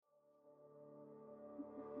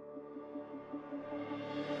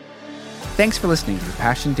Thanks for listening to the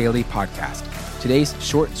Passion Daily podcast. Today's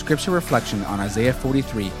short scripture reflection on Isaiah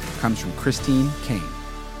 43 comes from Christine Kane.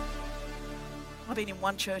 I've been in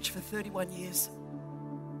one church for 31 years.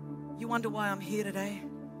 You wonder why I'm here today?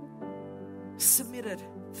 Submitted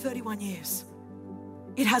 31 years.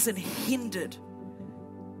 It hasn't hindered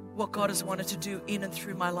what God has wanted to do in and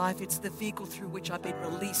through my life. It's the vehicle through which I've been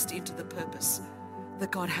released into the purpose that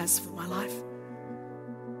God has for my life.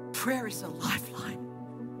 Prayer is a lifeline,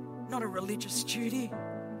 not a religious duty.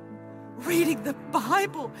 Reading the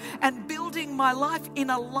Bible and building my life in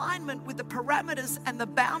alignment with the parameters and the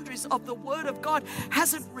boundaries of the Word of God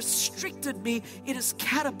hasn't restricted me. It has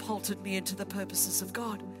catapulted me into the purposes of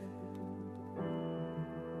God.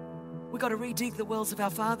 We've got to redig the wells of our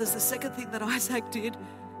fathers. The second thing that Isaac did,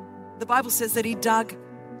 the Bible says that he dug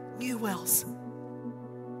new wells.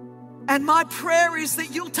 And my prayer is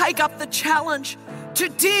that you'll take up the challenge to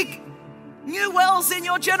dig new wells in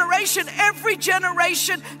your generation. Every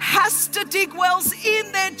generation has to dig wells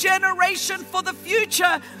in their generation for the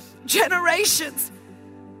future generations.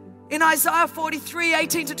 In Isaiah 43,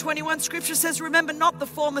 18 to 21, scripture says, remember not the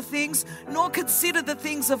former things, nor consider the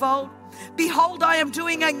things of old. Behold, I am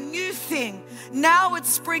doing a new thing. Now it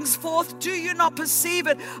springs forth. Do you not perceive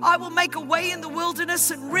it? I will make a way in the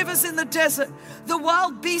wilderness and rivers in the desert. The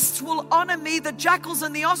wild beasts will honor me, the jackals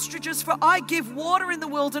and the ostriches, for I give water in the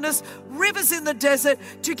wilderness, rivers in the desert,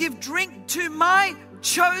 to give drink to my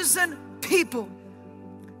chosen people,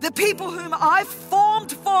 the people whom I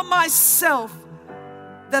formed for myself,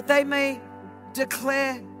 that they may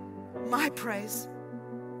declare my praise.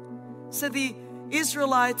 So the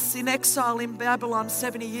Israelites in exile in Babylon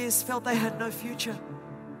 70 years felt they had no future.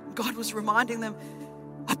 God was reminding them,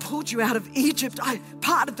 I pulled you out of Egypt. I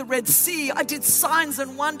parted the Red Sea. I did signs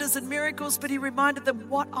and wonders and miracles. But he reminded them,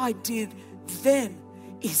 what I did then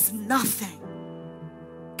is nothing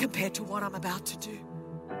compared to what I'm about to do.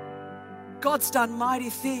 God's done mighty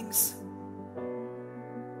things.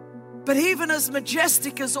 But even as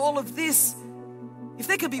majestic as all of this, if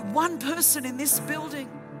there could be one person in this building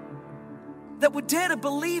that would dare to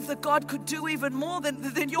believe that God could do even more,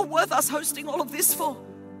 then you're worth us hosting all of this for.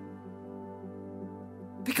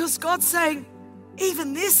 Because God's saying,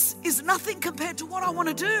 even this is nothing compared to what I want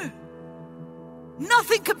to do.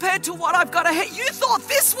 Nothing compared to what I've got ahead. You thought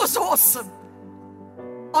this was awesome.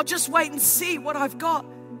 I'll just wait and see what I've got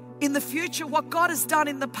in the future. What God has done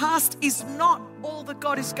in the past is not all that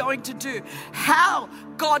God is going to do. How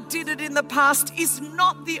God did it in the past is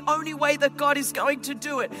not the only way that God is going to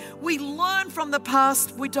do it. We learn from the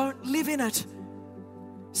past, we don't live in it.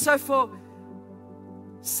 So for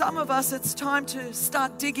some of us, it's time to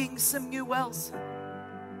start digging some new wells.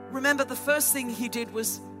 Remember, the first thing he did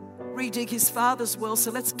was redig his father's well,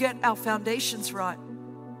 so let's get our foundations right.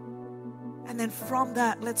 And then from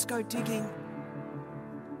that, let's go digging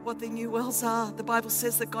what the new wells are. The Bible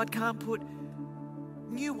says that God can't put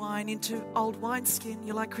new wine into old wineskin.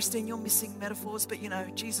 You're like, Christine, you're missing metaphors, but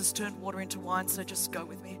Jesus turned water into wine, so just go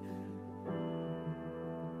with me.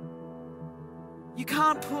 You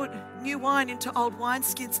can't put new wine into old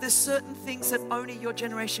wineskins. There's certain things that only your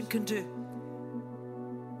generation can do.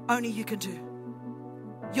 Only you can do.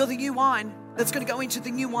 You're the new wine that's going to go into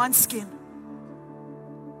the new wineskin.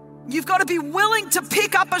 You've got to be willing to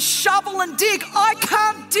pick up a shovel and dig. I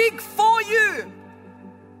can't dig for you.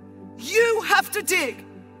 You have to dig.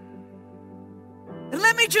 And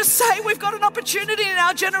let me just say, we've got an opportunity in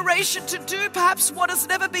our generation to do perhaps what has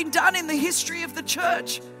never been done in the history of the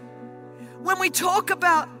church. When we talk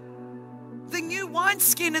about the new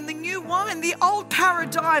wineskin and the new wine, the old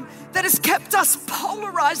paradigm that has kept us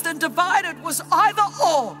polarized and divided was either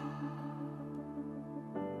or.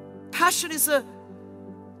 Passion is a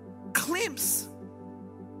glimpse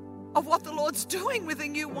of what the Lord's doing with a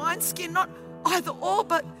new wineskin, not either or,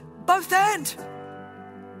 but both and.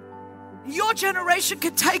 Your generation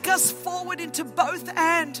could take us forward into both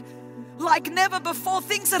and like never before.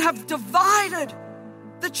 Things that have divided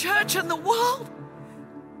the church and the world.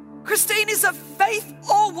 Christine, is it faith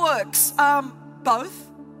or works? Both.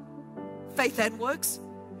 Faith and works.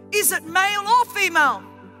 Is it male or female?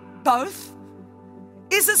 Both.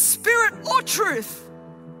 Is it spirit or truth?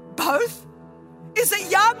 Both. Is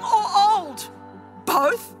it young or old?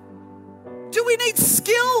 Both. Do we need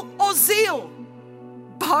skill or zeal?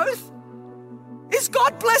 Both. Is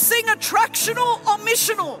God blessing attractional or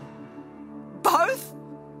missional? Both.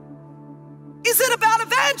 Is it about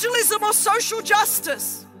evangelism or social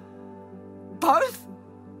justice? Both.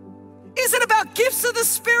 Is it about gifts of the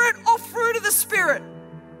Spirit or fruit of the Spirit?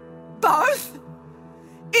 Both.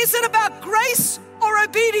 Is it about grace or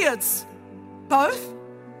obedience? Both.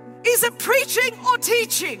 Is it preaching or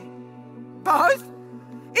teaching? Both.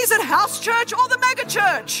 Is it house church or the mega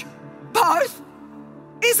church? Both.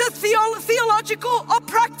 Is it theological or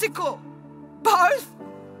practical? Both.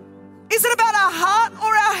 Is it about our heart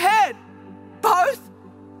or our head? Both.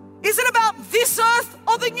 Is it about this earth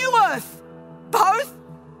or the new earth? Both.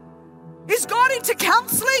 Is God into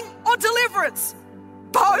counseling or deliverance?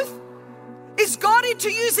 Both. Is God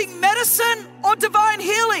into using medicine or divine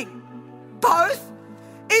healing? Both.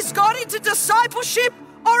 Is God into discipleship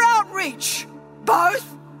or outreach?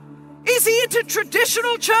 Both. Is he into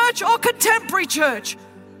traditional church or contemporary church?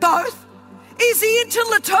 Both. Is he into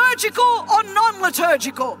liturgical or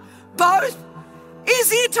non-liturgical? Both.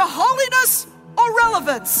 Is he into holiness or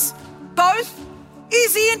relevance? Both.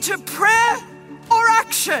 Is he into prayer or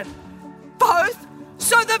action? Both.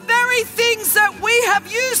 So the very things that we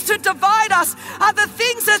have used to divide us are the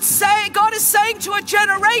things that God is saying to a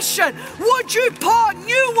generation, would you pour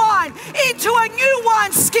new wine into a new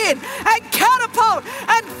wineskin and catapult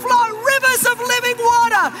and flow rivers of living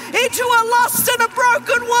water into a lost and a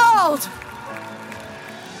broken world?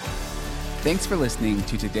 Thanks for listening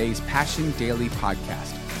to today's Passion Daily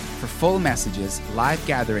podcast. For full messages, live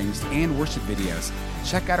gatherings, and worship videos,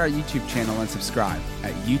 check out our YouTube channel and subscribe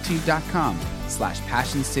at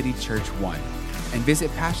youtube.com/PassionCityChurch1 and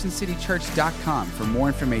visit PassionCityChurch.com for more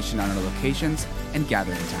information on our locations and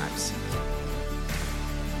gathering times.